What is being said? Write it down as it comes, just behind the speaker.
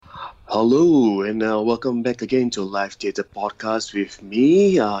Hello, and welcome back again to Live Theatre Podcast with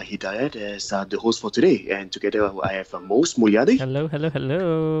me, Hidayat, as the host for today. And together I have Mos Mulyadi, Hello, hello,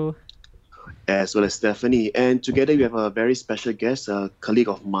 hello. as well as Stephanie. And together we have a very special guest, a colleague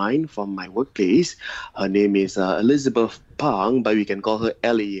of mine from my workplace. Her name is Elizabeth Pang, but we can call her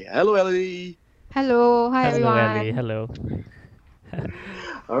Ellie. Hello, Ellie. Hello, hi Hello, Ellie. everyone. Hello.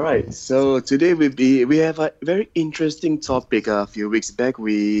 All right, so today we have a very interesting topic. A few weeks back,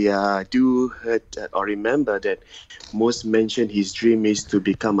 we do heard or remember that Most mentioned his dream is to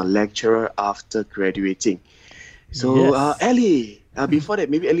become a lecturer after graduating. So, Yes. Ellie, before that,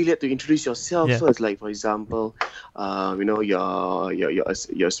 maybe Ellie, let to introduce yourself Yeah. first. Like, for example, your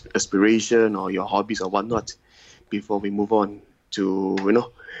aspiration or your hobbies or whatnot, before we move on to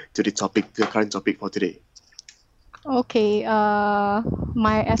to the current topic for today. Okay,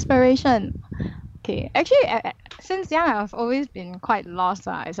 my aspiration. Okay, actually, since young, I've always been quite lost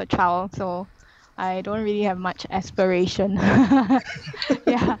as a child, so I don't really have much aspiration.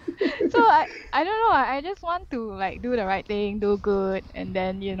 Yeah, so I don't know. I just want to like do the right thing, do good, and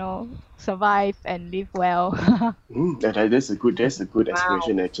then survive and live well. That's a good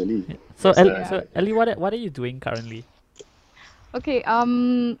aspiration actually. Yeah. So, That's El- Yeah. so Ellie, what are you doing currently? Okay.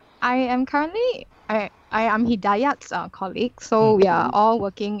 I am currently I am Hidayat's colleague, so Mm. we are all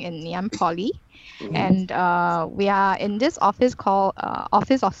working in Ngee Poly. Mhm. And we are in this office called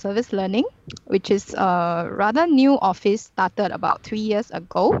Office of Service Learning, which is a rather new office started about 3 years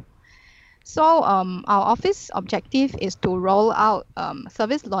ago. So our office objective is to roll out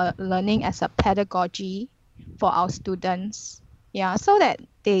learning as a pedagogy for our students. Yeah, so that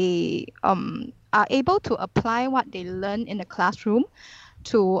they are able to apply what they learn in the classroom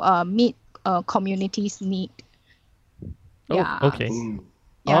to meet community's need. Oh, Yeah. okay. Mm.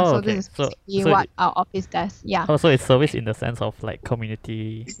 Yeah, Oh, so this okay. is So, basically so, what it, our office does. Yeah. oh, so it's service in the sense of like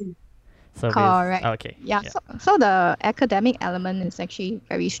community service. Correct. Oh, okay. Yeah. Yeah. So the academic element is actually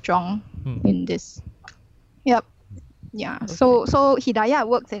very strong Hmm. in this. Yep. Yeah. Okay. So Hidayat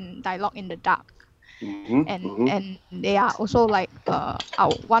works in Dialogue in the Dark, Mm-hmm. Mm-hmm. and they are also like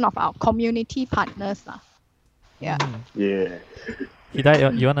our one of our community partners lah. Yeah. Mm-hmm. Yeah.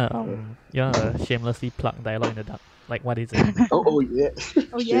 Hidayat, you wanna shamelessly plug Dialogue in the Dark? Like, what is it? Oh yeah.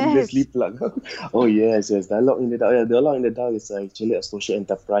 Oh Shamelessly yes. plug. Oh yes. Dialogue in the Dark. Yeah, Dialogue in the Dark is actually a social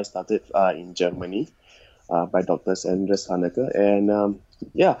enterprise started in Germany by Dr. Andres Haneke. And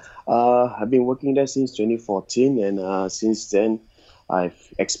I've been working there since 2014. And since then, I've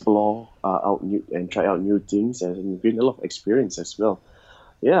explored out new and tried out new things and gained a lot of experience as well.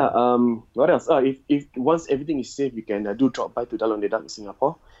 Yeah. What else? If once everything is safe, we can do drop by to Dialogue in the Dark in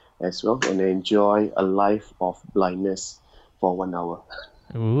Singapore as well and enjoy a life of blindness for 1 hour.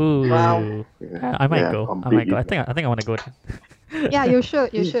 Ooh. Yeah, I might yeah, go. I might go. completely. I think I want to go then. Yeah. You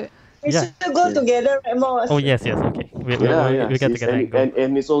should. You should. We Yeah. should go Yeah, together, right, Moss? Oh yes, yes. Okay. We we yeah, we yeah. we get Sis, together and go.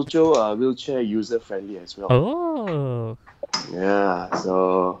 and it's also wheelchair user friendly as well. Oh. Yeah,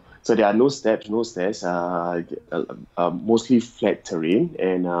 so there are no steps, no stairs. Mostly flat terrain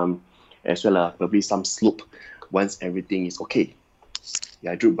and as well probably some slope once everything is okay.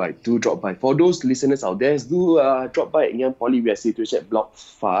 Yeah, do drop by. For those listeners out there, do drop by Ngee Poly. We are situated at Block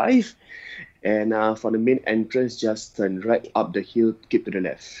 5. And for the main entrance, just turn right up the hill, keep to the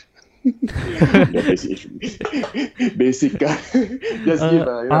left. The basic just give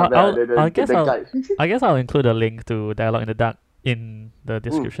the guide. I guess I'll include a link to Dialogue in the Dark in the Mm.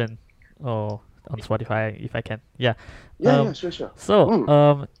 description or on Spotify if I can. Yeah. Yeah, sure. So,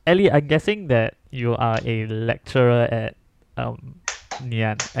 Mm. Ellie, I'm guessing that you are a lecturer at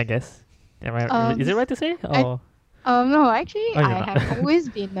Nian, I guess. Is it Um. right to say? I Or No, actually, oh, you're I not. have always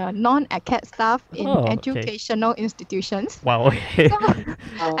been a non-acad staff in Oh, okay. educational institutions. Wow. Okay. So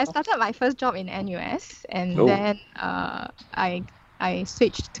I started my first job in NUS, and Oh. then I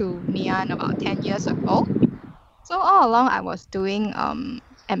switched to Ngee about 10 years ago. So all along I was doing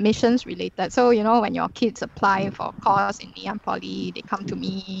admissions related. So when your kids apply for a course in Ngee Poly, they come to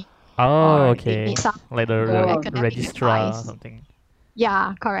me Oh, or they okay. need some Like the academic registrar or advice. something.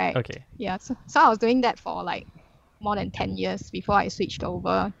 Yeah, correct. Okay. Yeah, so I was doing that for like more than 10 years before I switched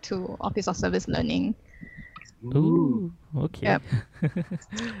over to Office of Service Learning. Ooh. Okay. Yep.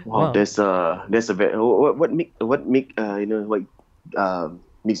 Wow, Wow. that's a very what make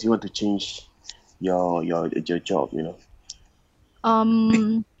makes you want to change your job,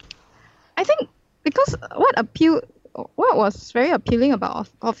 I think because what was very appealing about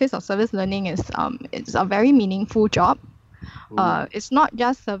Office of Service Learning is it's a very meaningful job. It's not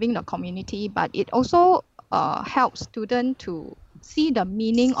just serving the community, but it also helps students to see the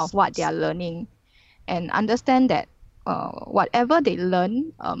meaning of what they are learning and understand that whatever they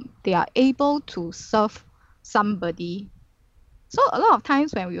learn, they are able to serve somebody. So a lot of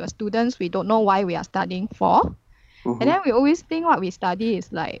times when we were students, we don't know why we are studying for. And then we always think what we study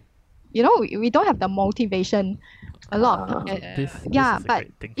is like, we don't have the motivation a lot of time. This Yeah, is a but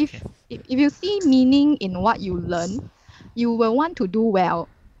great thing. if, yes. if you see meaning in what you learn, you will want to do well.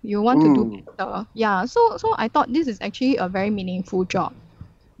 You want to do better. Yeah. So I thought this is actually a very meaningful job.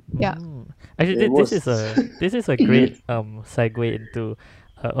 Yeah. Actually, It this was. is a great segue into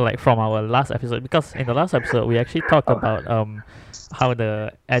like from our last episode, because in the last episode we actually talked about how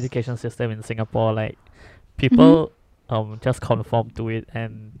the education system in Singapore, like people just conform to it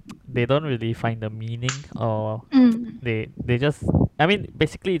and they don't really find the meaning, or they just, I mean,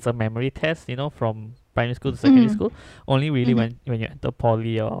 basically it's a memory test, from primary school to secondary school. Only really when you enter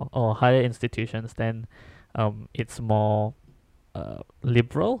poly or higher institutions, then it's more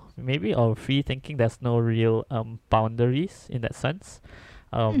liberal maybe, or free thinking. There's no real boundaries in that sense.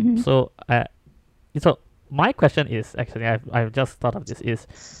 So my question is, actually, I've just thought of this, is,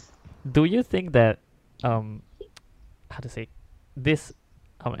 do you think that how to say, this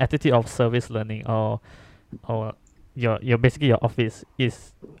attitude of service learning, or your basically your office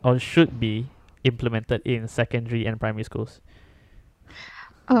is or should be implemented in secondary and primary schools?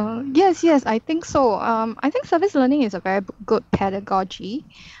 Yes, I think so. I think service learning is a very good pedagogy,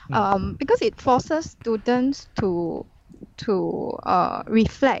 because it forces students to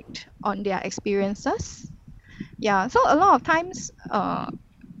reflect on their experiences. Yeah, so a lot of times,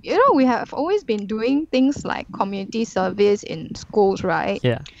 we have always been doing things like community service in schools, right?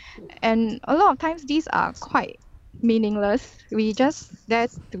 Yeah. And a lot of times these are quite meaningless. We just there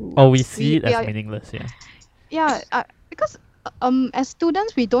to. Or we see it we as are- meaningless. Yeah. Yeah, because as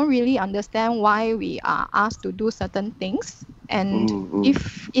students we don't really understand why we are asked to do certain things. And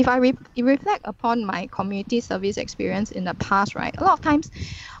if I reflect upon my community service experience in the past, right, a lot of times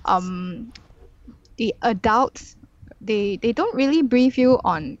the adults, they don't really brief you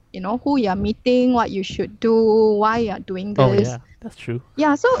on who you're meeting, what you should do, why you're doing Oh this. yeah, that's true.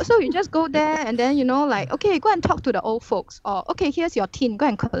 Yeah, so you just go there and then like, okay, go and talk to the old folks, or okay, here's your tin, go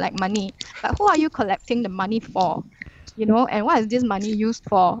and collect money. But who are you collecting the money for? And what is this money used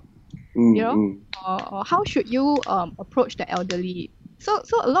for? Or how should you approach the elderly? So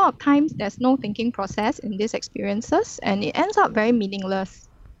a lot of times there's no thinking process in these experiences, and it ends up very meaningless.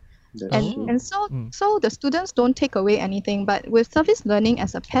 That's true. And so the students don't take away anything. But with service learning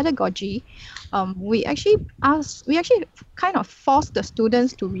as a pedagogy, we actually kind of force the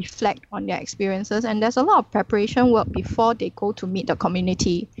students to reflect on their experiences, and there's a lot of preparation work before they go to meet the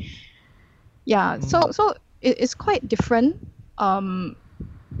community. Yeah, so it's quite different. So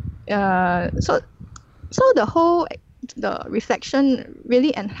the reflection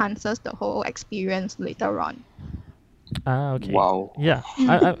really enhances the whole experience later on. Okay. Wow. Yeah.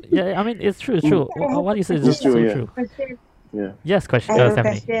 I mean, it's true. It's true. What you said is just It's true, so yeah. true. Question. Yeah. Yes. Question. I have a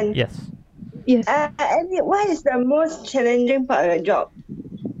Stephanie. question. Yes. Yes. What is the most challenging part of your job?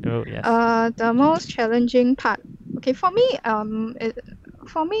 Oh yes. The most challenging part. Okay, for me,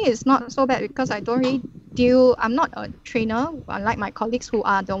 it's not so bad because I don't really I'm not a trainer, unlike my colleagues who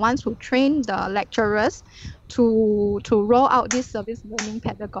are the ones who train the lecturers to roll out this service learning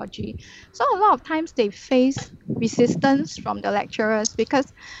pedagogy. So a lot of times they face resistance from the lecturers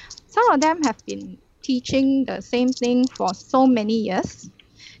because some of them have been teaching the same thing for so many years,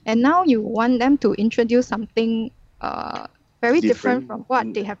 and now you want them to introduce something very different Different. from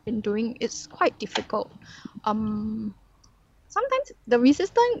what they have been doing. It's quite difficult. Sometimes the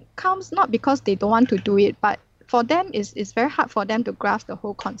resistance comes not because they don't want to do it, but for them it's very hard for them to grasp the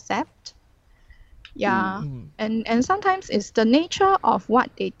whole concept. Yeah. And sometimes it's the nature of what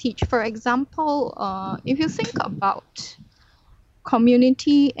they teach. For example, if you think about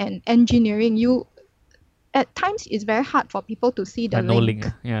community and engineering, at times it's very hard for people to see the No link.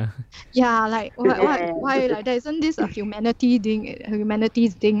 link. Yeah. Yeah, like why like that? Isn't this a humanities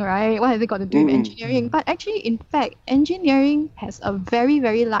thing, right? What has it got to do with engineering? But actually, in fact, engineering has a very,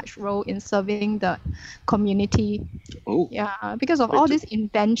 very large role in serving the community. Oh. Yeah, because of all these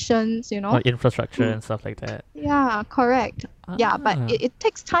inventions, Or infrastructure and stuff like that. Yeah, correct. Yeah, but Ah. it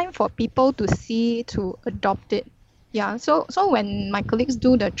takes time for people to see, to adopt it. Yeah, so when my colleagues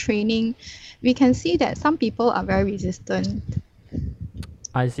do the training, we can see that some people are very resistant.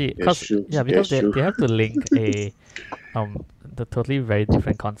 I see. That's true. Because That's true. they have to link the totally very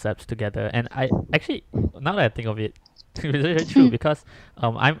different concepts together. And I actually, now that I think of it, it's very true because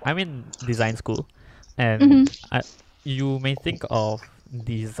I'm in design school, and you may think of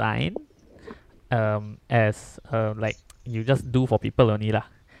design as like you just do for people only lah.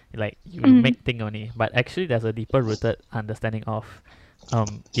 like you make thing only, but actually there's a deeper rooted understanding of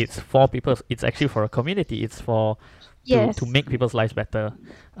it's for people, it's actually for a community, it's for Yes. to make people's lives better.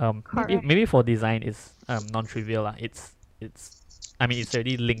 Maybe Correct. maybe for design it's non-trivial lah. It's I mean it's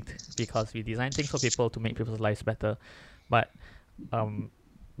already linked because we design things for people to make people's lives better, but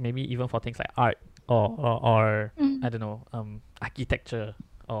maybe even for things like art or I don't know architecture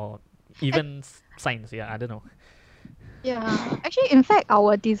or even science. Yeah, I don't know. Yeah, actually, in fact,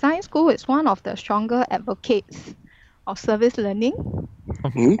 our design school is one of the stronger advocates of service learning.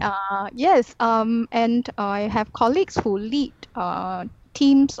 Yes, and I have colleagues who lead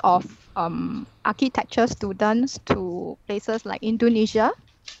teams of architecture students to places like Indonesia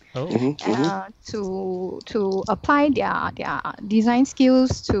to apply their design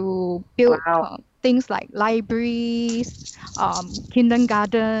skills to build things like libraries,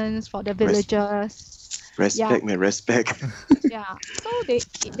 kindergartens for the villagers. Respect, man, respect. Yeah, so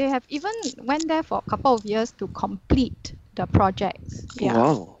they have even went there for a couple of years to complete the projects. Yeah.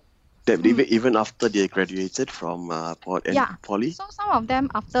 Wow. That even after they graduated from poly? So some of them,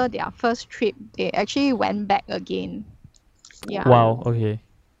 after their first trip, they actually went back again. Yeah. Wow, okay.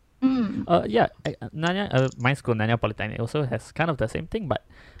 Mm. Nanyang, my school, Nanyang Polytechnic, also has kind of the same thing, but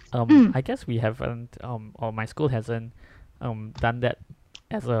I guess we haven't, or my school hasn't done that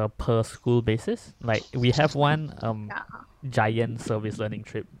as a per school basis. Like we have one giant service learning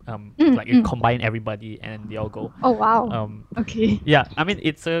trip, like you combine everybody and they all go. Oh wow. Okay. Yeah, I mean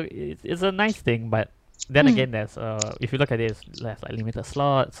it's a nice thing, but then again, there's if you look at it, there's like limited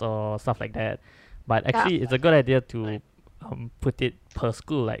slots or stuff like that. But actually, it's a good idea to put it per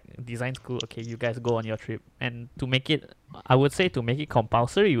school, like design school. Okay, you guys go on your trip, and to make it, I would say to make it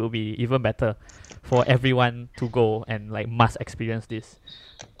compulsory will be even better for everyone to go and like must experience this.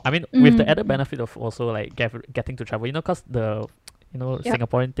 I mean, with the added benefit of also like getting to travel, cause the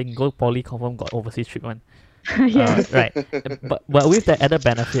Singaporean thing, go poly confirm got overseas trip one. Yes. Right. But with the added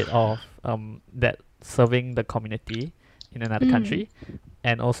benefit of that serving the community in another country,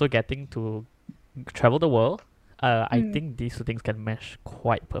 and also getting to travel the world, I think these two things can mesh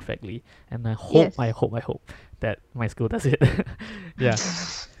quite perfectly. And I hope, I hope that my school does it. Yeah.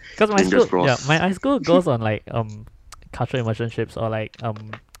 Because my high school goes on like cultural immersion trips or like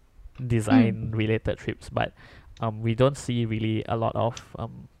design related trips, but we don't see really a lot of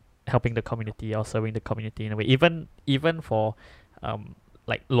helping the community or serving the community in a way. Even for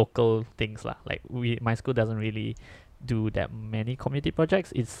like local things lah. Like my school doesn't really do that many community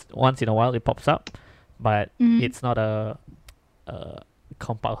projects. It's once in a while it pops up, but it's not a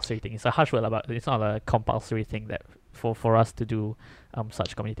compulsory thing. It's a harsh word, but it's not a compulsory thing that for us to do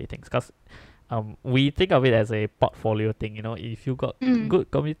such community things. Because we think of it as a portfolio thing. If you got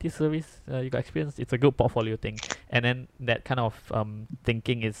good community service, you got experience, it's a good portfolio thing. And then that kind of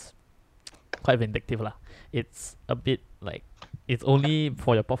thinking is quite vindictive lah. It's a bit like it's only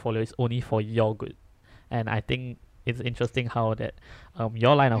for your portfolio, it's only for your good. And I think it's interesting how that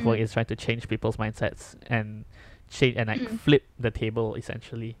your line of work is trying to change people's mindsets and change and like flip the table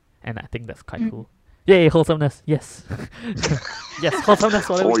essentially. And I think that's quite cool. Yay, wholesomeness. Yes. Yes, wholesomeness.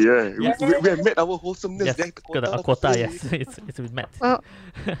 Oh yeah. Yes. We have met our wholesomeness. Yes, got a quota, yes. It's been met. Well,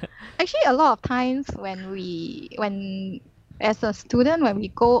 actually, a lot of times when as a student, when we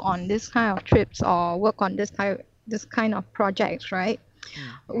go on this kind of trips or work on this kind of projects, right?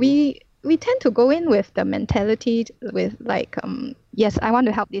 We tend to go in with the mentality with like yes, I want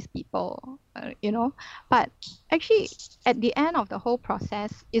to help these people, but actually at the end of the whole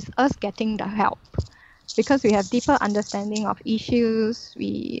process is us getting the help, because we have deeper understanding of issues.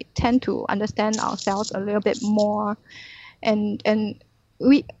 We tend to understand ourselves a little bit more, and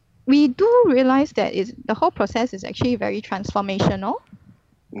we do realize that the whole process is actually very transformational.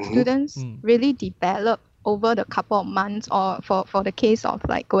 Students really develop over the couple of months, or for the case of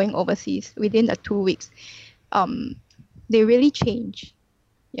like going overseas within the 2 weeks, they really change.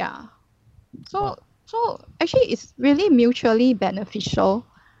 Yeah. So actually it's really mutually beneficial.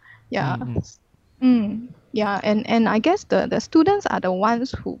 Yeah. Yeah, and I guess the students are the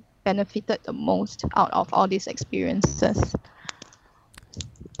ones who benefited the most out of all these experiences.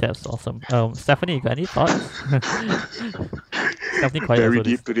 That's awesome. Stephanie, you got any thoughts? Stephanie, quite very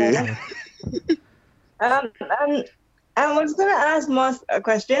deep today. I was gonna ask Moss a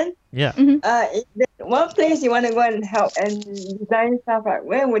question. Yeah. Is there one place you want to go and help and design stuff, right?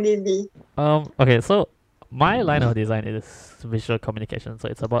 Where would it be? Okay, so my line of design is visual communication, so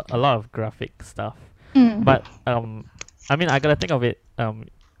it's about a lot of graphic stuff. But I mean, I gotta think of it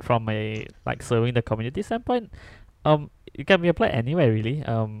from a like serving the community standpoint. It can be applied anywhere really.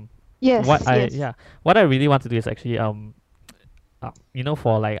 Yes. What I really want to do is actually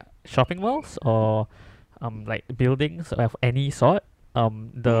for like shopping malls or like buildings of any sort,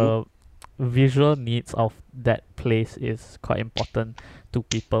 the visual needs of that place is quite important to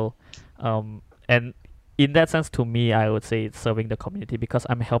people. And in that sense, to me, I would say it's serving the community because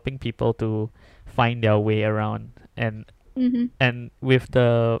I'm helping people to find their way around. And with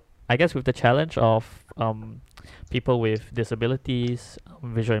I guess with the challenge of people with disabilities,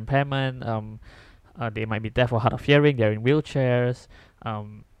 visual impairment, they might be deaf or hard of hearing, they're in wheelchairs,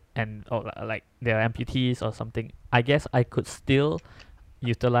 and or like they're amputees or something. I guess I could still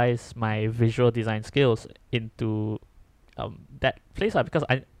utilize my visual design skills into that place because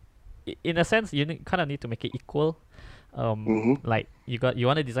in a sense, you kind of need to make it equal. Like you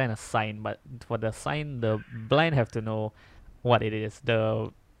want to design a sign, but for the sign, the blind have to know what it is.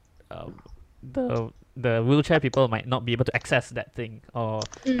 The wheelchair people might not be able to access that thing, or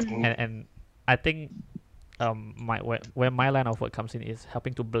and I think where my line of work comes in is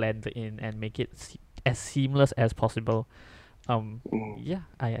helping to blend in and make it as seamless as possible. Yeah,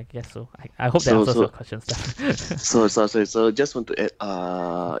 I guess so. I hope that answers your question, Steph. So just want to add,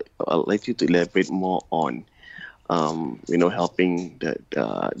 I'd like you to elaborate more on, helping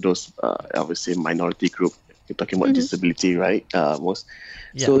those, I would say, minority group. You're talking about disability, right? Most.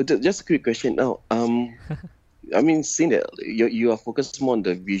 Yeah. So just a quick question now. I mean, seeing that you are focused more on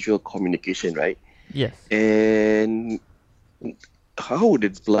the visual communication, right? Yes. And how would the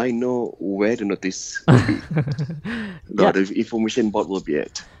blind know where the notice will be? The information board will be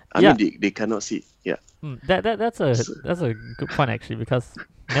at. I mean, they cannot see. Yeah. That's a good point actually, because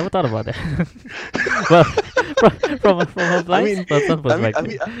never thought about that. Well, from a blind person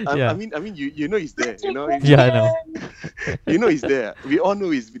perspective. I mean, you know it's there. You know. Yeah, I know. You know it's there. We all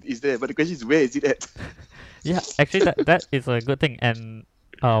know it's there. But the question is, where is it at? Yeah, actually, that is a good thing. And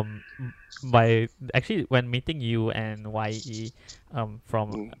when meeting you and YE,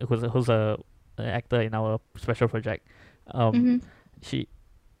 from who's a actor in our special project,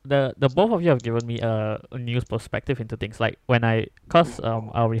 the both of you have given me a new perspective into things. Like cause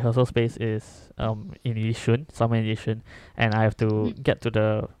our rehearsal space is in Yishun, somewhere in Yishun, and I have to get to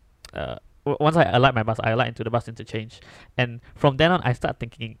the once I alight my bus, I alight into the bus interchange, and from then on I start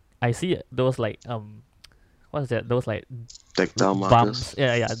thinking, I see those like what is that? Those like tactile bumps. markers.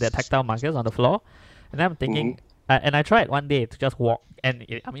 Yeah, they're tactile markers on the floor, and I'm thinking, and I tried one day to just walk, and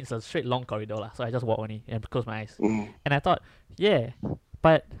it's a straight long corridor lah. So I just walk only and close my eyes, and I thought,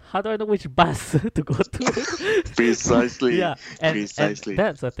 but how do I know which bus to go to? Precisely. Yeah, and precisely.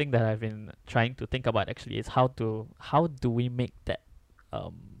 That's the thing that I've been trying to think about actually, is how do we make that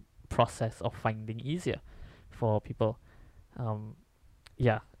process of finding easier for people.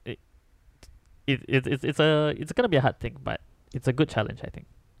 It's gonna be a hard thing, but it's a good challenge, I think.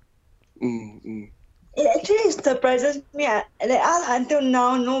 It actually surprises me. Until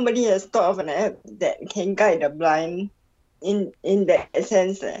now, nobody has thought of an app that can guide the blind in that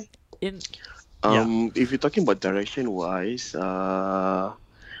sense. If you're talking about direction wise, or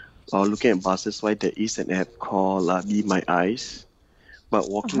looking at buses wise, there is an app called Be My Eyes. But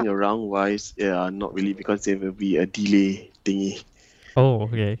walking around wise, not really, because there will be a delay thingy. Oh,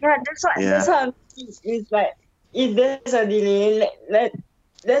 okay. Yeah, that's what it's like. If there's a delay,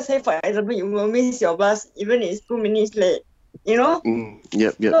 let's say for example you will miss your bus even if it's 2 minutes late. You know?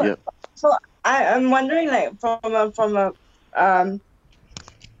 Yep. So I'm wondering, like, from a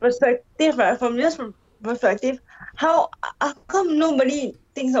perspective, right? From this perspective, how come nobody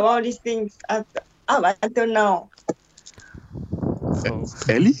thinks about these things up until now?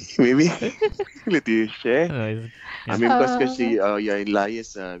 Ellie, maybe let you share. I mean, because you're in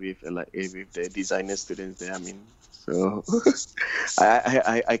liaise with the designer students there. I mean, so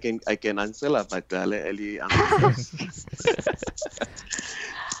I can answer lah, but let Ellie answer.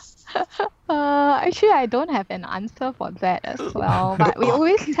 Actually, I don't have an answer for that as well. But we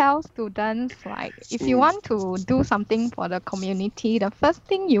always tell students, like, if you want to do something for the community, the first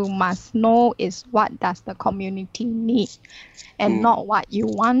thing you must know is what does the community need, and not what you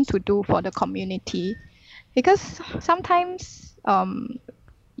want to do for the community. Because sometimes,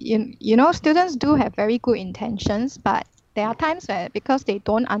 students do have very good intentions, but there are times where, because they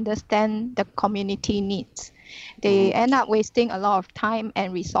don't understand the community needs, they end up wasting a lot of time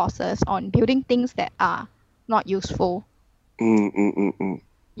and resources on building things that are not useful.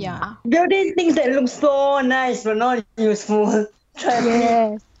 Yeah. Building things that look so nice but not useful.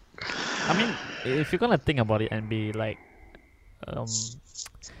 Yes. I mean, if you're gonna think about it and be like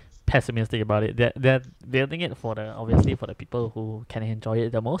pessimistic about it, they're building it obviously for the people who can enjoy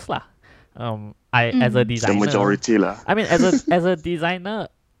it the most lah. As a designer, the majority lah. I mean, as a designer,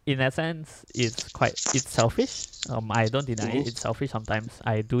 in that sense, it's selfish. I don't deny it. It's selfish sometimes.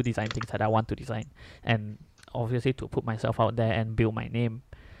 I do design things that I want to design, and obviously to put myself out there and build my name.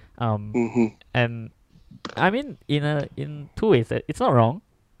 And I mean, in two ways, that it's not wrong,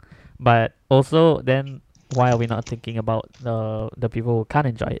 but also then why are we not thinking about the people who can't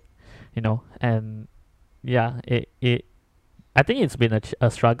enjoy it, And yeah, I think it's been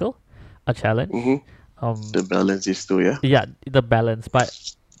a struggle, a challenge. The balance is too, yeah. Yeah, the balance, but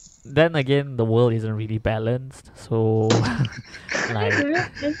then again, the world isn't really balanced, so like. Do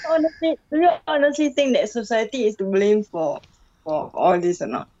you honestly think that society is to blame for all this or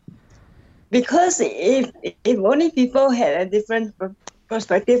not? Because if only people had a different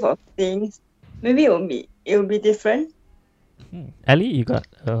perspective of things, maybe it will be different. Ellie, you got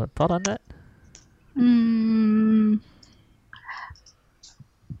a thought on that?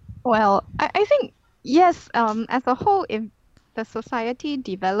 Well, I think yes. As a whole, if the society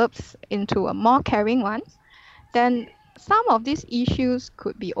develops into a more caring one, then some of these issues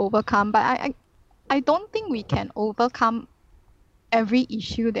could be overcome. But I don't think we can overcome every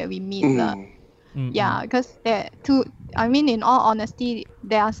issue that we meet. Yeah, because in all honesty,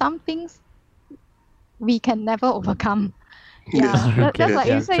 there are some things we can never overcome. Yeah, just like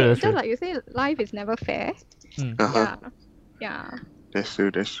you say, true. like you say, life is never fair. Yeah. That's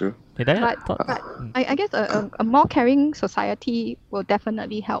true. But I guess a more caring society will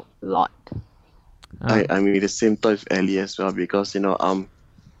definitely help a lot. I mean the same thought with Ellie as well, because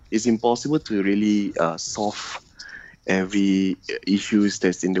it's impossible to really solve every issues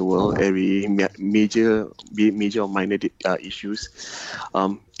that's in the world, every major or minor issues,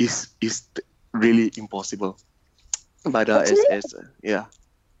 is really impossible. But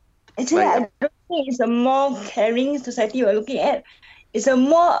Actually, I don't think it's a more caring society we're looking at. It's a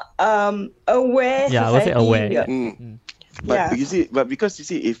more aware society. Yeah, I would say aware. But you see, because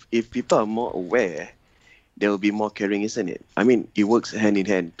if people are more aware, there will be more caring, isn't it? I mean, it works hand in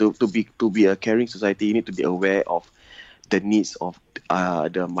hand. To be a caring society, you need to be aware of the needs of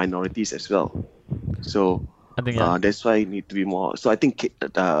the minorities as well. So I think that's why you need to be more. So I think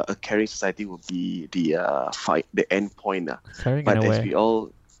a caring society will be the end point. Caring but and as aware. we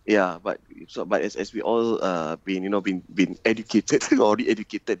all, as we all been educated or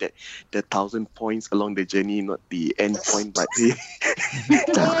re-educated, that the 1,000 points along the journey, not the end point, but the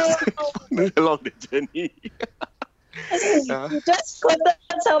 1,000 points along the journey. You just quoted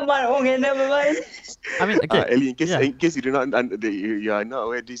someone. Okay, never mind. I mean, okay. Ellie, in case you do not, you are not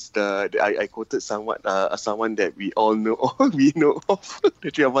aware, I quoted someone that we all know, or we know of,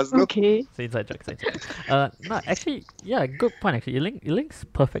 the three of us know. Okay. So inside joke. No, actually, yeah, good point. Actually, it links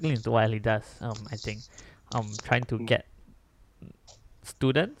perfectly into what Ellie does. I think, trying to get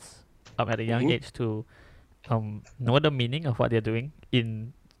students at a young age to know the meaning of what they're doing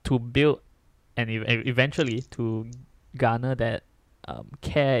to build and eventually to garner that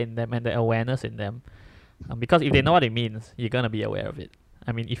care in them and the awareness in them, because if they know what it means, you're gonna be aware of it.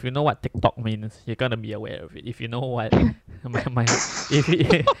 I mean, if you know what TikTok means, you're gonna be aware of it. If you know what if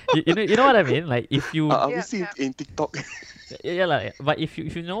you know what I mean, like if you obviously in TikTok. But if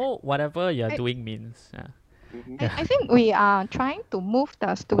you know whatever you're doing means, I think we are trying to move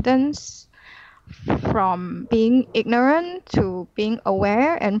the students from being ignorant to being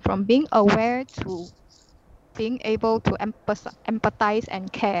aware, and from being aware to being able to empathize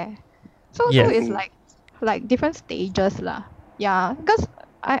and care. So it's like different stages lah. Yeah, because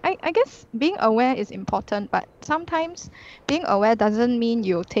I guess being aware is important, but sometimes being aware doesn't mean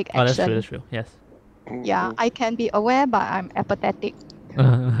you take action. That's true. Yes. Yeah, I can be aware, but I'm apathetic.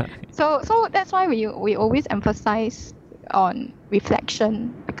 So that's why we always emphasize on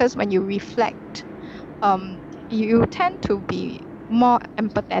reflection, because when you reflect, you tend to be more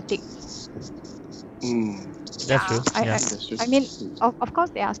empathetic. That's true. That's true. I mean, of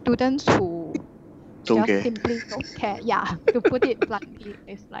course, there are students who Don't care. simply don't care. Yeah, to put it bluntly,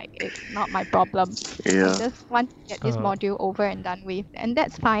 it's not my problem. Yeah. I just want to get this module over and done with, and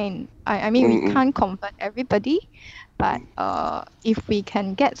that's fine. I mean, we can't convert everybody, but if we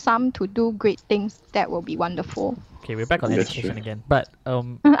can get some to do great things, that will be wonderful. Okay, we're back on That's education true. again. But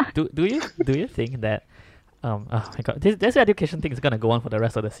do you think that oh my god, this education thing is gonna go on for the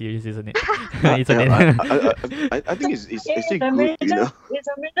rest of the series, isn't it? Isn't it? I think it's It's actually a good, major, it's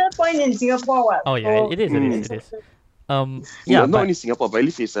a major point in Singapore. What? Oh yeah, it is. Yeah, not but only Singapore, but at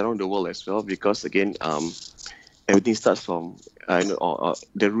least it's around the world as well. Because again, everything starts from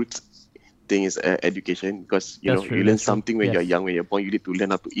the roots thing is education. Because That's true, you learn that's true. something when Yes. you're young, when you're born. You need to learn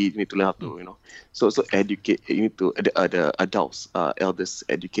how to eat. You need to learn how to So educate. You need to the adults, elders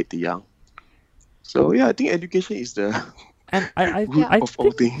educate the young. So yeah, I think education is the And I Good I of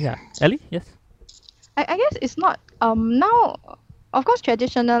all think things. yeah, Ellie, yes. I guess it's not now, of course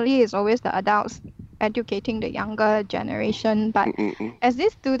traditionally it's always the adults educating the younger generation, but Mm-mm-mm. as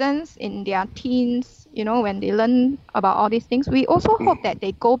these students in their teens, when they learn about all these things, we also hope that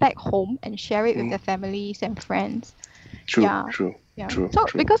they go back home and share it with their families and friends. True, Yeah. true, Yeah. true, So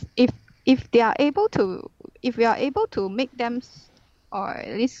true. because if they are able to, if we are able to make them or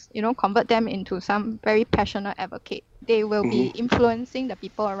at least convert them into some very passionate advocate, they will be influencing the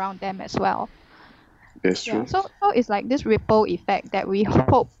people around them as well. That's Yeah. true. So it's like this ripple effect that we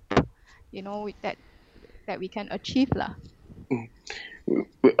hope, that we can achieve lah.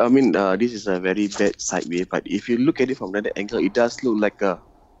 I mean, this is a very bad sideway, but if you look at it from another angle, it does look like a.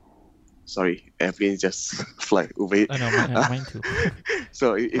 Sorry, airplanes just fly over it. Oh no, mine too.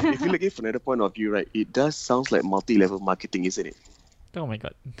 So if you look at it from another point of view, right, it does sounds like multi-level marketing, isn't it? Oh my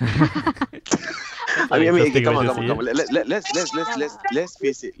god. I mean, Interesting come way on, to come on, see come on. it. Let's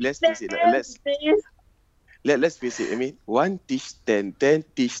face it. Let's face it. Let's face it. I mean, 1 teach 10, 10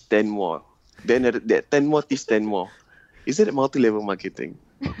 teach 10 more. Then that 10 more teach 10 more. Is it multi-level marketing?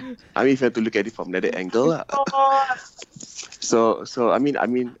 I mean, if you have to look at it from another angle, so I mean,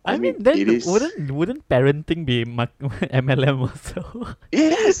 then it is. wouldn't parenting be MLM also?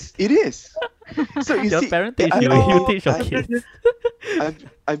 Yes, it is. So you Your see, parent teach I- you, I- you teach your I- kids.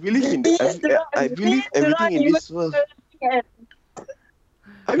 I believe in I believe everything in this world.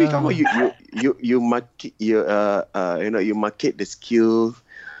 I mean, come on, you market you market the skill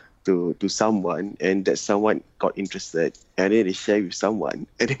to someone, and that someone got interested, and then they share with someone,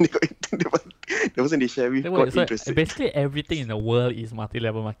 and then the person they share with got So interested. basically everything in the world is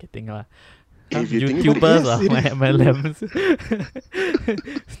multi-level marketing lah. If you think about it, YouTubers yes, are it my is. MLMs.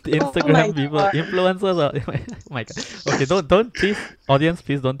 Instagram my people, God. influencers are. Oh my god. Okay, don't please, audience,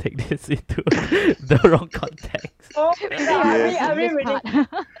 please don't take this into the wrong context. I mean, This really. part.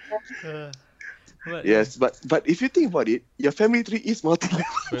 But, Yes, but if you think about it, your family tree is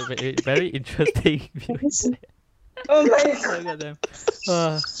multi-level. very interesting views. Oh my god. Look at them.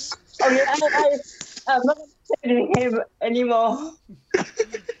 Ah. Okay, I'm not saying him anymore.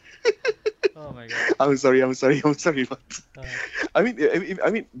 Oh my god. I'm sorry. But Ah. I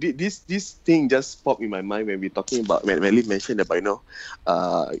mean, this thing just popped in my mind when we're talking about when Lee mentioned about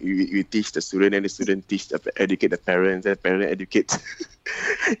you teach the student, and the student educate the parents, and the parent educate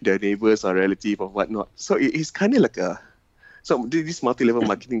their neighbors or relative or whatnot. So it's kind of like this multi-level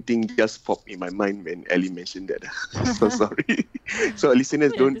marketing thing just popped in my mind when Ellie mentioned that. So sorry. So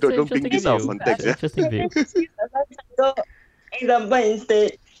listeners, Yeah, don't it's an bring this out of interesting context. view. Interesting view. So, example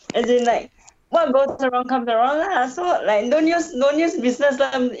instead, as in like, what goes around comes around lah. So like, don't use business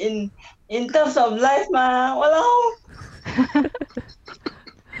terms in terms of life ma. Walao.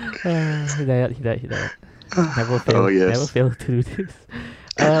 Hidayat. Never fail. Oh, yes. Never fail to do this.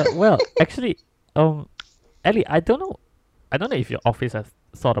 Well, actually, Ellie, I don't know if your office has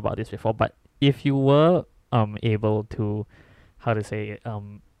thought about this before, but if you were able to, how to say,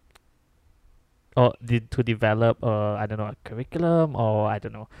 to develop I don't know, a curriculum, or I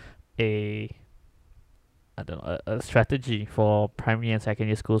don't know, a strategy for primary and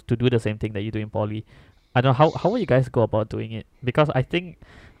secondary schools to do the same thing that you do in poly. I don't know how will you guys go about doing it, because I think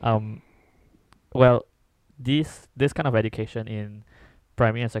well, this kind of education in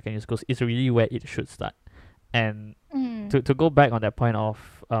primary and secondary schools is really where it should start. And to go back on that point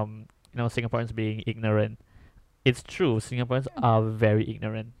of Singaporeans being ignorant, it's true, Singaporeans are very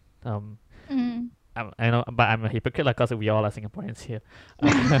ignorant. I know, but I'm a hypocrite because we all are Singaporeans here.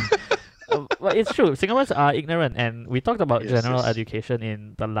 But it's true, Singaporeans are ignorant, and we talked about Yes, general yes. education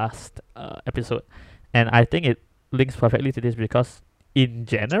in the last episode, and I think it links perfectly to this because in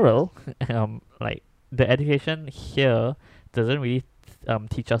general, like the education here doesn't really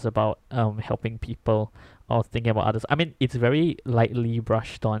teach us about helping people or thinking about others. I mean, it's very lightly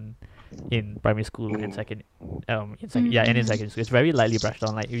brushed on in primary school and second and in secondary school. It's very lightly brushed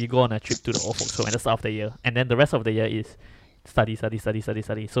on. Like if you go on a trip to the old folks home at the start of the year, and then the rest of the year is study.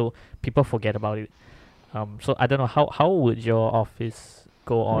 So people forget about it. So I don't know how would your office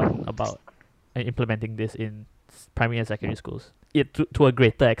go on about implementing this in primary and secondary schools? To a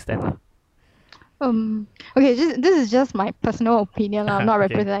greater extent. lah. Okay, this is just my personal opinion. I'm not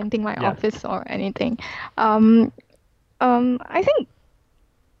Okay. representing my Yeah. office or anything. I think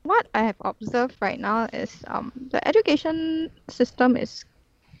what I have observed right now is the education system is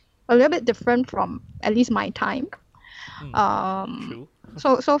a little bit different from at least my time. True.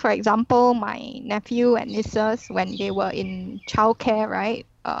 So for example, my nephew and nieces, when they were in childcare, right?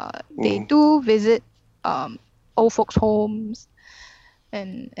 They do visit old folks' homes.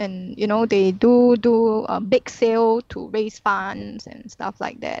 and you know, they do a big sale to raise funds and stuff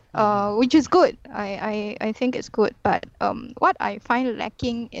like that, which is good. I think it's good, but what I find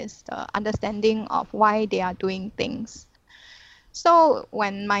lacking is the understanding of why they are doing things. So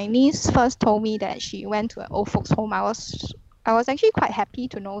when my niece first told me that she went to an old folks home, I was actually quite happy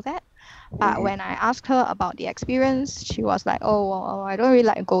to know that. But when I asked her about the experience, she was like, "Oh, well, I don't really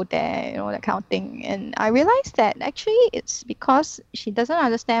like to go there, you know, that kind of thing." And I realized that actually it's because she doesn't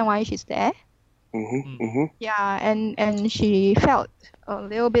understand why she's there. Yeah, and she felt a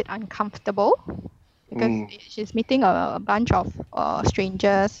little bit uncomfortable because she's meeting a bunch of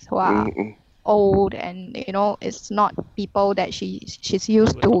strangers who are old, and you know, it's not people that she's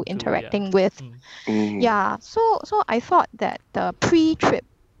used to interacting with. Yeah, so I thought that the pre-trip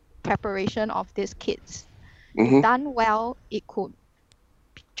preparation of these kids, if done well, it could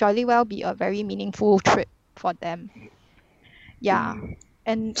jolly well be a very meaningful trip for them. Yeah.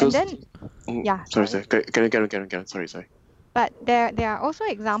 And then yeah, sorry. Can sorry. But there are also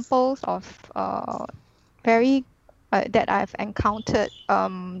examples of very that I've encountered.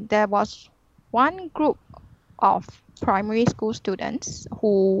 There was one group of primary school students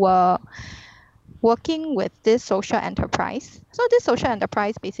who were working with this social enterprise. So this social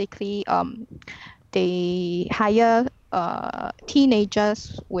enterprise basically they hire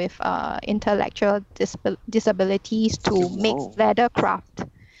teenagers with intellectual disabilities to make leather craft.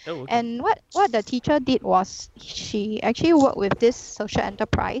 Oh, okay. And what the teacher did was she actually worked with this social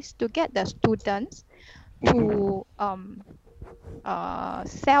enterprise to get the students to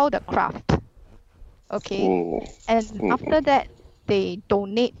sell the craft. Okay. And after that, they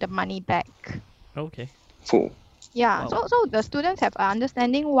donate the money back. Okay. Yeah, Wow. so the students have an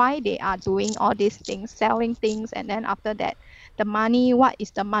understanding why they are doing all these things, selling things, and then after that, the money, what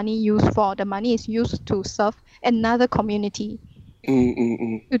is the money used for? The money is used to serve another community,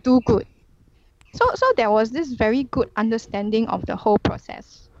 to do good. So there was this very good understanding of the whole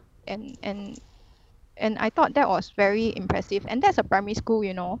process, and I thought that was very impressive, and that's a primary school,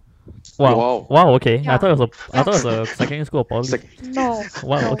 you know. Wow. Okay. Yeah. I thought it was a secondary school or poly. No.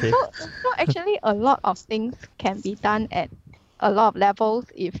 Wow. no. Okay. So actually, a lot of things can be done at a lot of levels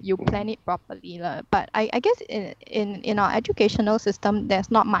if you plan it properly, but I guess in our educational system, there's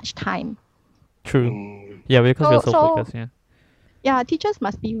not much time. True. Yeah, because we're so focused. Yeah. Yeah, teachers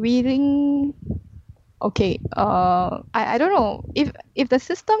must be willing. Okay. I don't know if the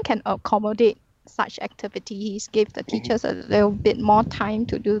system can accommodate such activities, give the teachers a little bit more time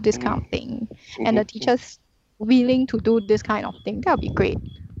to do this kind of thing, and the teachers willing to do this kind of thing, that would be great.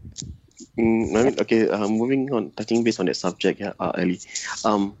 I mean, okay. Moving on, touching base on that subject, Ellie.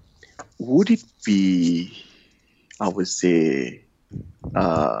 Would it be, I would say,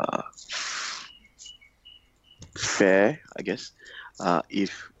 fair, I guess,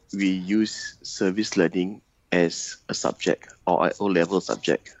 if we use service learning as a subject or an O-level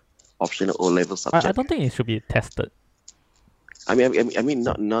subject, optional O-level subject? I don't think it should be tested. I mean,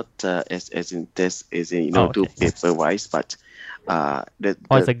 not as in test, as in do paper wise, but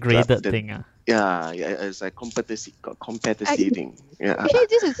it's a graded thing. Yeah, it's a competency thing. Yeah. Actually,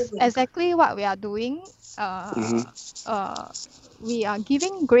 this is exactly what we are doing. We are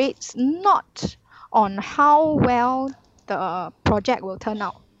giving grades not on how well the project will turn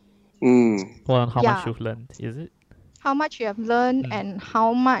out. Well, how much you've learned, is it? How much you have learned and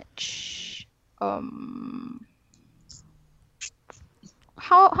how much how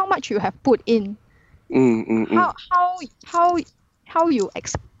much you have put in. How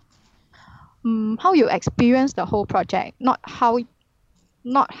you experience the whole project, not how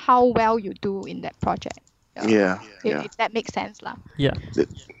well you do in that project. If that makes sense lah. Yeah.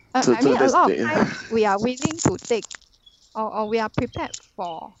 I mean, a lot of times we are willing to take or we are prepared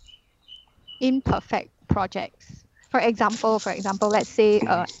for imperfect projects. For example, let's say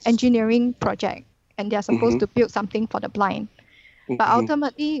engineering project, and they are supposed to build something for the blind. But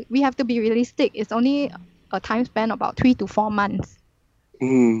ultimately, we have to be realistic. It's only a time span about 3 to 4 months.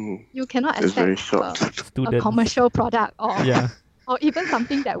 You cannot expect a commercial product or even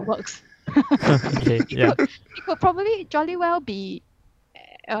something that works. It could probably jolly well be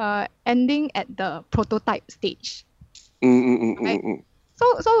ending at the prototype stage. Right?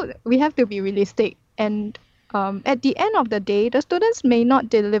 So we have to be realistic, and at the end of the day, the students may not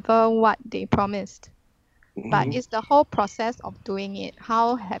deliver what they promised, but it's the whole process of doing it.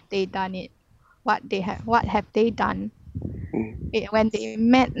 How have they done it? What have they done? When they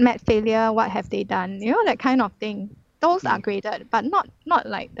met failure, what have they done? You know, that kind of thing. Those are graded, but not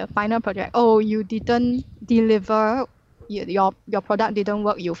like the final project. Oh, you didn't deliver, your product didn't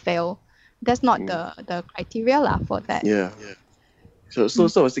work, you fail. That's not the criteria lah for that. Yeah. So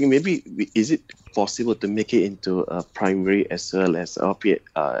I was thinking maybe is it possible to make it into a primary as well as albeit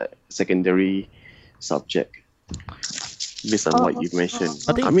secondary subject based on what you mentioned.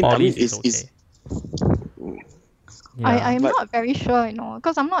 I think I mean polys is it's okay. Yeah. I'm But- not very sure,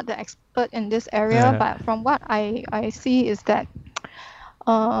 because I'm not the expert in this area, Yeah. but from what I see is that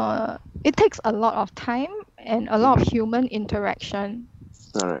it takes a lot of time and a lot of human interaction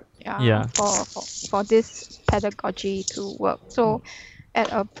all right. Yeah. for this pedagogy to work. So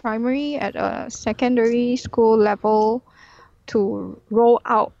at a primary, at a secondary school level, to roll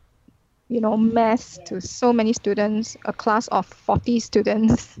out, maths to so many students, a class of 40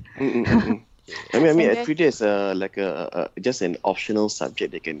 students. I mean, And then- every day is like a just an optional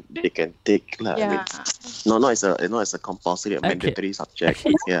subject they can take lah. I mean, Yeah. not as a compulsory or mandatory subject.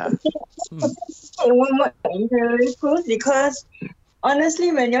 Actually- Yeah. Say one more in secondary school because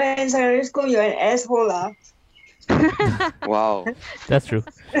honestly, when you're in secondary school, you're an asshole lah. Wow. That's true.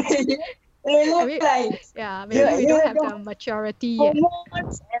 You look mean- like Yeah, maybe we don't have the maturity yet.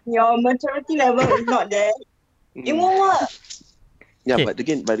 hormones and your maturity level is not there. It won't work. Yeah, Okay.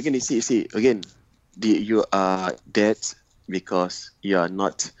 but again, you see again, you are dead because you are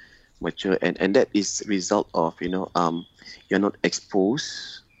not mature, and that is result of you're not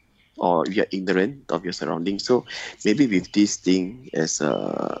exposed or you're ignorant of your surroundings. So maybe with this thing as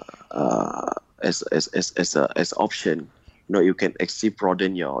as option, you can actually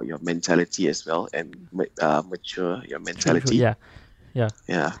broaden your mentality as well and mature your True, mentality. yeah. Yeah.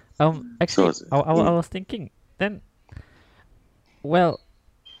 Actually, So- I was thinking then. Well,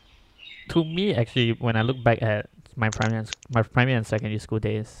 to me, actually, when I look back at my primary and secondary school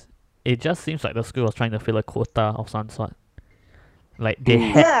days, it just seems like the school was trying to fill a quota of some sort. Like they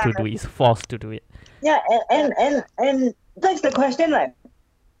had Yeah. to do it, it's forced to do it. Yeah, and that's the question, like,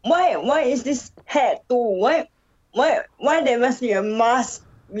 why is this had to? Why there must be a must?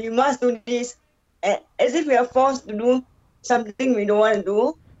 We must do this, as if we are forced to do something we don't want to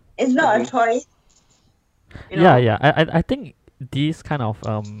do. It's not a choice. Yeah. I think these kind of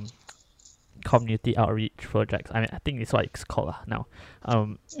community outreach projects. I mean, I think it's what it's called now.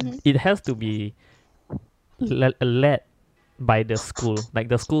 It has to be led by the school. Like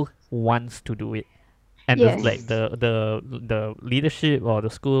the school wants to do it, and Yes. like the leadership or the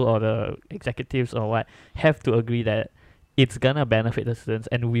school or the executives or what have to agree that it's gonna benefit the students,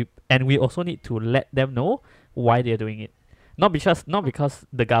 and we also need to let them know why they're doing it. Not because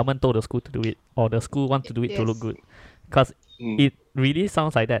the government told the school to do it or the school wants to do it to look Yes. good, because Mm. it really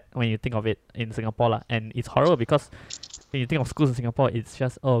sounds like that when you think of it in Singapore lah. And it's horrible because when you think of schools in Singapore, it's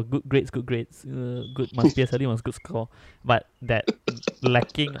just good grades, good must be a study, must good score, but that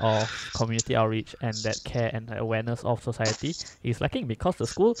lacking of community outreach and that care and awareness of society is lacking because the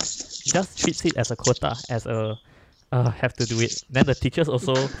school just treats it as a quota, as a have to do it. Then the teachers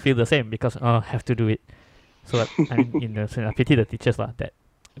also feel the same because have to do it. So that, I mean, in the sense, I pity the teachers lah, that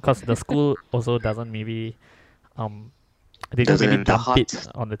because the school also doesn't maybe they don't Doesn't maybe have the dump it heart.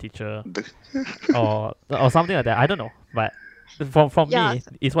 on the teacher or something like that. I don't know, but from Yeah. me,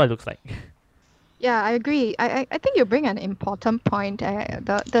 it's what it looks like. Yeah, I agree. I think you bring an important point.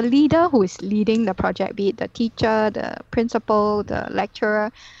 The leader who is leading the project, be it the teacher, the principal, the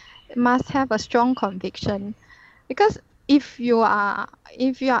lecturer, must have a strong conviction, because if you are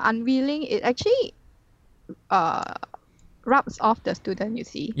unwilling, it actually rubs off the student. You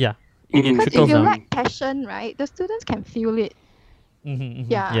see, Yeah, Mhm. it because trickles if you down. lack passion, right, the students can feel it.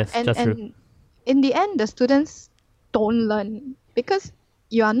 Yeah, Yes, and that's true. and in the end, the students don't learn because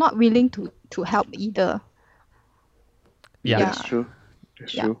you are not willing to help either. Yeah. That's true.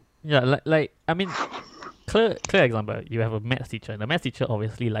 That's Yeah. true. Yeah, like I mean, clear example. You have a maths teacher. The maths teacher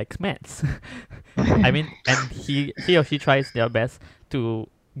obviously likes maths. I mean, and he or she tries their best to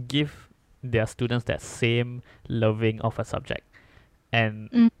give their students that same loving of a subject,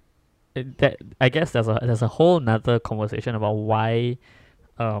 and that I guess there's a whole nother conversation about why.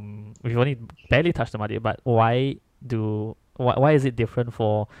 We've only barely touched on it, but why is it different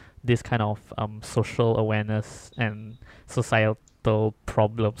for this kind of social awareness and societal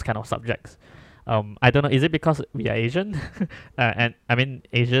problems kind of subjects? I don't know. Is it because we are Asian? And I mean,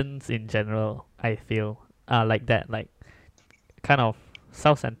 Asians in general, I feel are like that, like kind of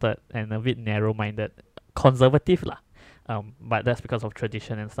self-centered and a bit narrow-minded, conservative lah. But that's because of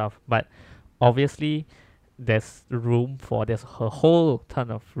tradition and stuff. But obviously, there's a whole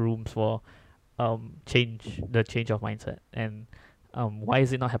ton of rooms for change of mindset. And why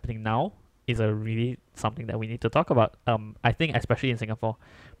is it not happening now is a really something that we need to talk about. I think especially in Singapore,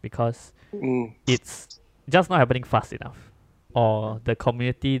 because it's just not happening fast enough, or the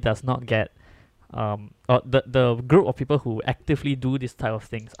community does not get or the group of people who actively do this type of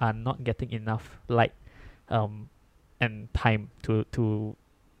things are not getting enough light and time to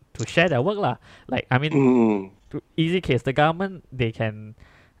share their work lah. Like I mean, easy case, the government, they can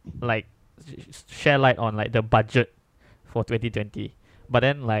like share light on like the budget for 2020, but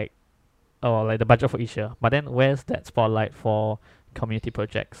then like, or like the budget for each year, but then where's that spotlight for community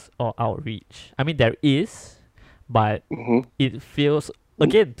projects or outreach? I mean, there is, but it feels,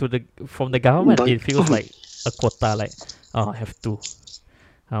 again, from the government, it feels like a quota, like, oh, I have to.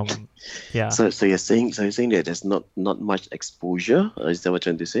 Yeah. So you're saying that there's not much exposure? Is that what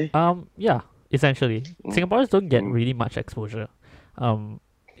you're trying to say? Yeah, essentially, Singaporeans don't get really much exposure.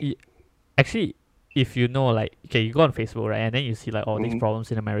 Actually, if you know, like, okay, you go on Facebook, right, and then you see like all these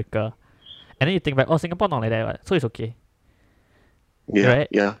problems in America, and then you think back, oh, Singapore not like that, right? So it's okay. Yeah, right?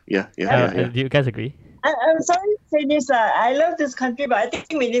 Yeah. Do you guys agree? I'm sorry to say this, I love this country, but I think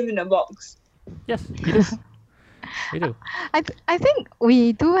we live in a box. Yes, we do. We do. I think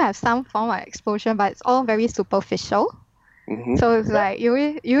we do have some form of exposure, but it's all very superficial. So it's like you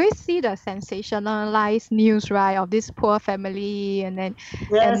always see the sensationalized news, right, of this poor family, and then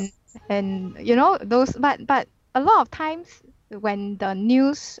and you know those, but a lot of times when the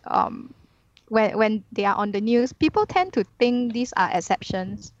news when they are on the news, people tend to think these are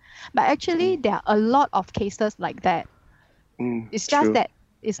exceptions, but actually there are a lot of cases like that. It's just that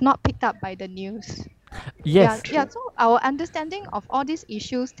it's not picked up by the news. Yes. Yeah. So our understanding of all these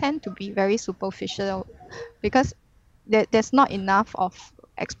issues tend to be very superficial, because there's not enough of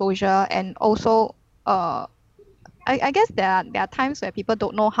exposure, and also I guess there are times where people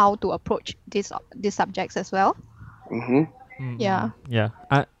don't know how to approach these subjects as well. Yeah.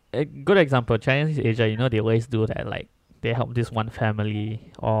 A good example, Chinese Asia, you know, they always do that, like they help this one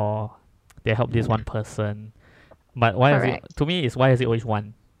family or they help this one person. But why is it, to me, why is it always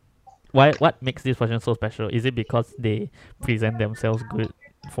one? What makes this person so special? Is it because they present themselves good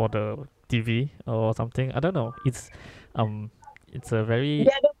for the TV or something? I don't know. It's a very...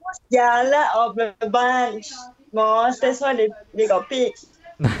 They're the most jala of the bunch, boss. That's why they got picked.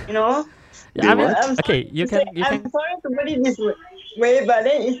 You know? Yeah, I mean, okay, you can. I'm sorry to put it this way, but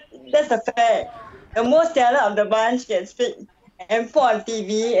then that's a fact. The most jala of the bunch gets picked and put on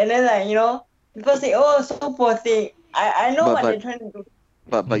TV, and then, like, you know, people say, oh, so poor thing. I know what they're trying to do.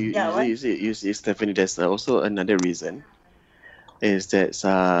 But you see, Stephanie, there's also another reason, is that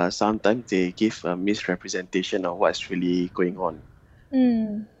sometimes they give a misrepresentation of what's really going on.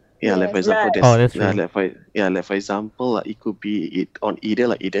 Yeah, like for example, like for example, it could be either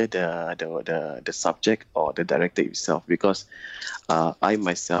the subject or the director itself, because I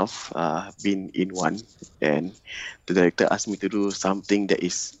myself have been in one, and the director asked me to do something that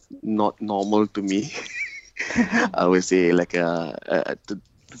is not normal to me. I would say like to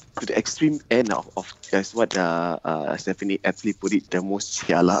the extreme end of that's what Stephanie aptly put it, the most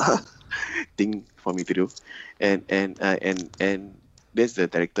siala thing for me to do, and that's the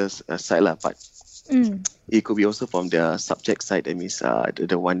director's side lah, but it could be also from the subject side. That means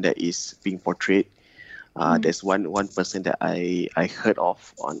the one that is being portrayed. There's one person that I heard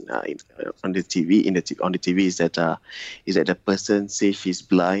of on the TV on the TV is that the person says she's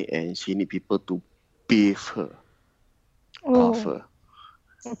blind and she need people to bathe her, of her,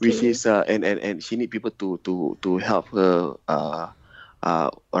 which is and she need people to help her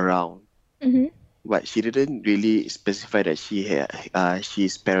around. But she didn't really specify that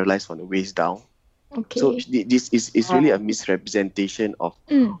she's paralyzed from the waist down. So this is really a misrepresentation of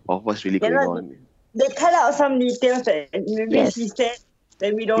what's really going on. They cut out some details that maybe she said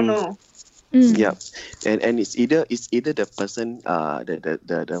that we don't know. Yeah, and it's either the person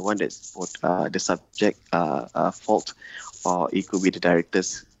the one that's the subject fault, or it could be the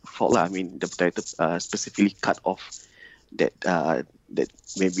director's fault. I mean, the director specifically cut off that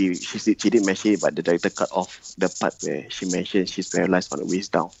maybe she didn't mention it, but the director cut off the part where she mentioned she's paralyzed from the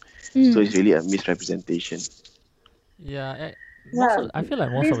waist down. So it's really a misrepresentation. Yeah, I feel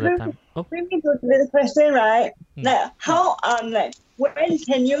like most of the time. Maybe to the question, right? Like how like when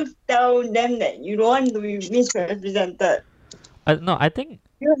can you tell them that you don't want to be misrepresented? No, I think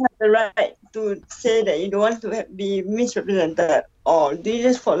you have the right to say that you don't want to be misrepresented, or do you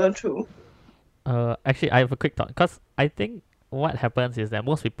just follow through? Actually, I have a quick thought, because I think what happens is that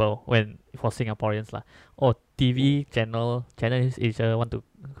most people, for Singaporeans lah, TV channel Channel Asia want to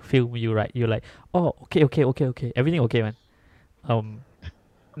film you, right? You're like, oh, okay, everything okay, man.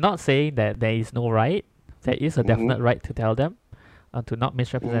 Not saying that there is no right. There is a definite right to tell them, to not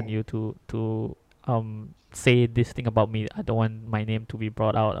misrepresent you, to say this thing about me. I don't want my name to be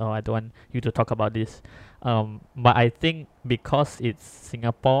brought out, or I don't want you to talk about this. But I think because it's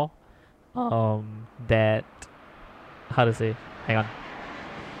Singapore, that, how to say? Hang on.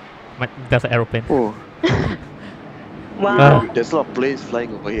 There's an aeroplane. Oh, Wow. there's a lot of planes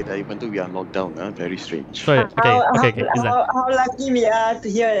flying overhead, even though we are locked down. Very strange. Sorry. Okay. Is that? How lucky we are to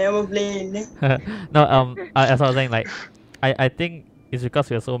hear an aeroplane. No. As I was saying, like, I think it's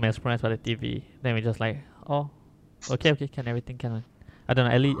because we are so mesmerized by the TV. Then we just like, oh, okay, can everything can. I don't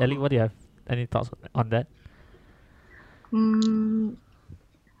know. Ellie, what do you have? Any thoughts on that?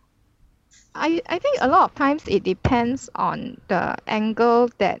 I think a lot of times it depends on the angle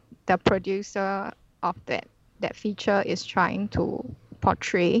that the producer of that feature is trying to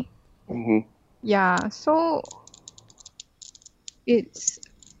portray. Mm-hmm. Yeah, so it's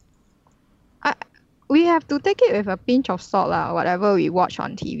we have to take it with a pinch of salt lah, whatever we watch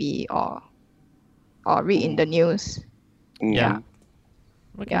on TV or read in the news. Yeah.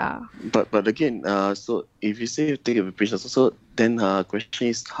 Okay. Yeah. But again, so if you say you take a picture, so then question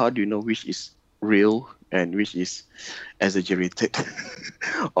is, how do you know which is real and which is exaggerated,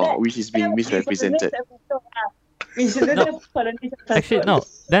 or which is being misrepresented? We should do that for the next episode. Actually, no.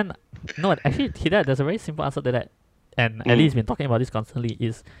 Then, no. Actually, Hidayat, there's a very simple answer to that, and Ellie's been talking about this constantly.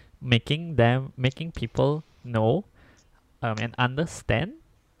 Is making people know, and understand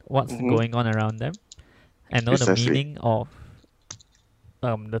what's going on around them, and know the meaning of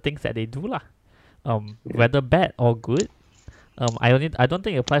the things that they do lah. Whether bad or good. I don't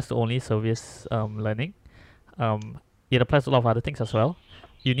think it applies to only service learning. It applies to a lot of other things as well.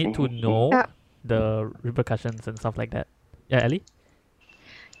 You need to know the repercussions and stuff like that. Yeah, Ellie?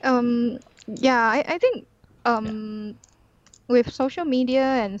 Yeah, I think with social media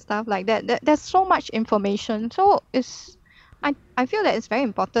and stuff like that, there's so much information. So I feel that it's very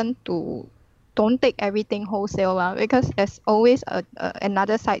important to don't take everything wholesale because there's always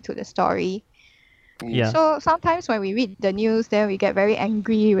another side to the story. Yeah. So sometimes when we read the news, then we get very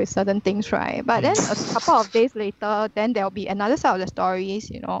angry with certain things, right? But then a couple of days later, then there'll be another side of the stories,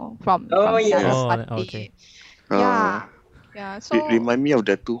 from the other party. Okay. Yeah. So It remind me of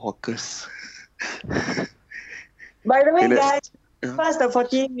the two hawkers. By the way, Okay, guys, yeah. past the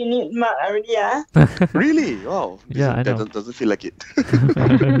 40-minute mark already, Really? Wow. Yeah, I know. That doesn't feel like it.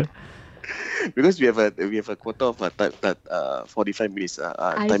 Because we have a quota of 45 minutes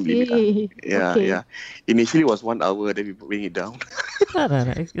I time limit. see. Yeah, Okay. yeah. Initially it was 1 hour, then we bring it down. No,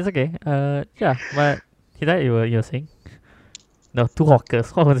 it's okay. Yeah, but Hidayat, you were saying? No, two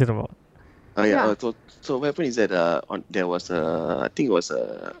hawkers. What was it about? Yeah. So what happened is that there was I think it was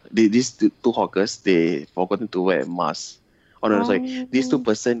these two hawkers, they forgotten to wear a mask. Oh no, sorry. These two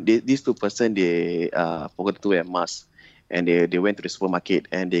person they forgot to wear a mask, and they went to the supermarket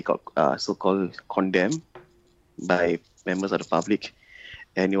and they got so-called condemned by members of the public,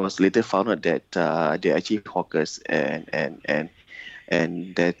 and it was later found out that they're actually hawkers and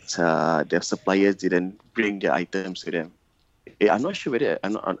that their suppliers didn't bring their items to them. I'm not sure whether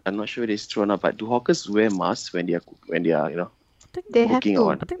it's true or not, but do hawkers wear masks when they are They have cooking to.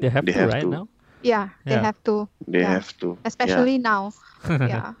 or I think they have They to, have right, to. now? Yeah, they Yeah. have to. they Yeah. have to, Especially now.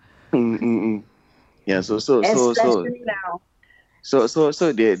 Yeah. yeah. So especially now.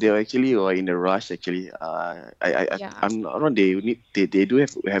 So they actually were in a rush. Actually, Yeah. I'm not. They do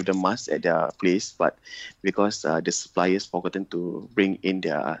have the mask at their place, but because the suppliers forgotten to bring in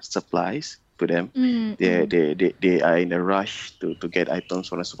their supplies to them, they are in a rush to get items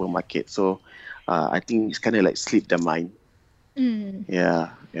from the supermarket. So I think it's kind of like slip their mind.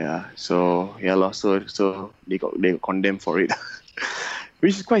 Yeah. So yeah, so they got condemned for it,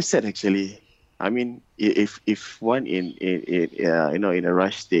 which is quite sad actually. I mean, if one in a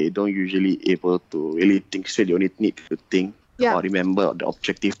rush, they don't usually able to really think straight. They only need to think or remember the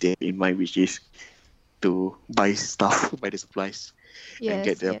objective they have in mind, which is to buy stuff, buy the supplies, and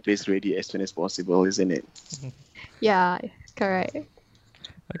get their place ready as soon as possible, isn't it? Yeah, correct.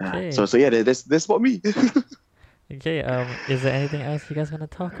 Okay. So yeah, that's about me. Okay. Is there anything else you guys want to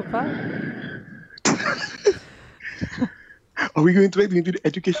talk about? Are we going to into the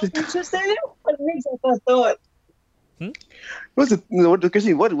education? Interesting. What makes us thought? What's the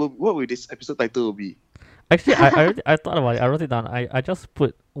question? What will this episode title be? Actually, I thought about it. I wrote it down. I just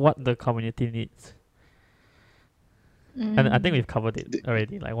put what the community needs, and I think we've covered it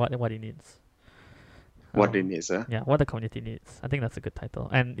already. Like what it needs. What it needs, huh? Yeah, what the community needs. I think that's a good title,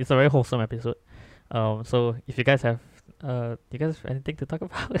 and it's a very wholesome episode. So if you guys have anything to talk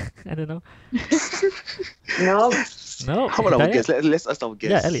about? I don't know. No. No. How about our Hidayat? guests? Let's ask our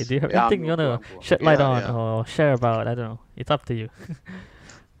guests. Yeah, Ellie, do you have Yeah, anything you go want on. to shed light Yeah, on yeah. or share about? I don't know. It's up to you.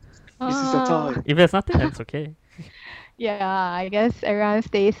 This is the time. If there's nothing, that's okay. Yeah, I guess everyone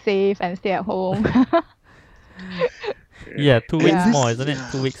stay safe and stay at home. Yeah, 2 weeks Yeah. more, isn't it?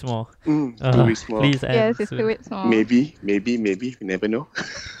 2 weeks more. 2 weeks more. Please end Yes, it's soon. 2 weeks more. Maybe. You never know.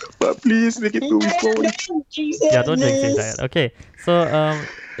 But please make it 2 weeks more. Yeah, don't jinx it, Syed. Okay, so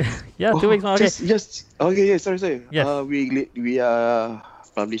yeah, 2 weeks more. Okay, Just okay. Yeah, sorry. Yes. We are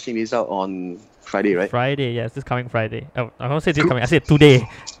publishing this out on Friday, right? Friday. Yes, this coming Friday. Oh, I won't say this coming. I said today.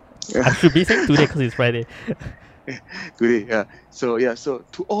 I should be saying today because it's Friday. Today, yeah. So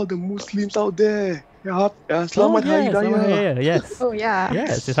to all the Muslims out there, Selamat Hari Selamat Raya. Hari Raya. Yes. Oh yeah.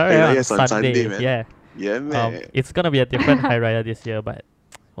 Yes, it's Hari Hari Raya Raya on is on Sunday. Sunday, man. Yeah. Yeah, man. It's gonna be a different Hari Raya this year, but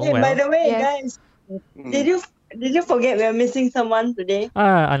oh Hey, by well. the way, Yes. guys, did you forget we are missing someone today?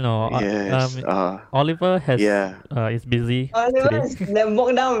 I know. Yes. Oliver has Yeah. is busy Oliver today. is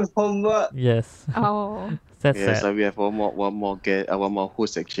bogged down with homework. Yes, Oh. that's Yes, sad. we have one more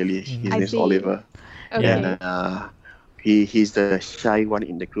host actually. His I name's see. Oliver. Okay. And he's the shy one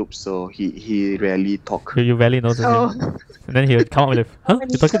in the group, so he rarely talk. You barely know him. Oh. And then he would come up with, huh?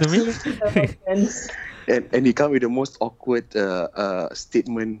 You talking to me? And he come with the most awkward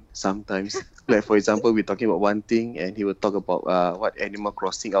statement sometimes. Like for example, we're talking about one thing, and he will talk about what Animal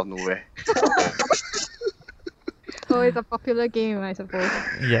Crossing out of nowhere. So it's a popular game, I suppose.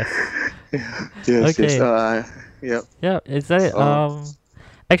 Yes. Yes. Okay. Yeah. Yeah, is that it? Oh.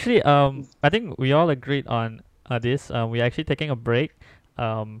 Actually, I think we all agreed on this. We're actually taking a break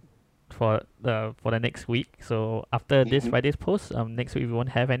for the next week. So after this Friday's post, next week we won't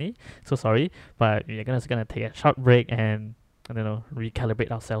have any. So sorry, but we're gonna take a short break and I don't know,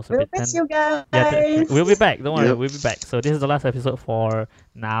 recalibrate ourselves a We'll bit. miss And you guys. yeah, we'll be back. Don't worry, Yep. we'll be back. So this is the last episode for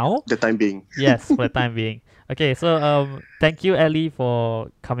now. The time being. Yes, for the time being. Okay, so thank you, Ellie, for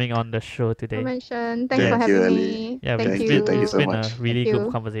coming on the show today. No mention. Thanks for Thank you, having Ellie. me. Yeah, Thank Thank you. you, thank you it's so been much. a really Thank good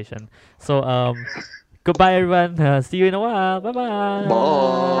you. conversation. So goodbye everyone. See you in a while. Bye bye. Bye.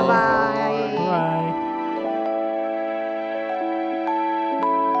 Bye-bye. Bye.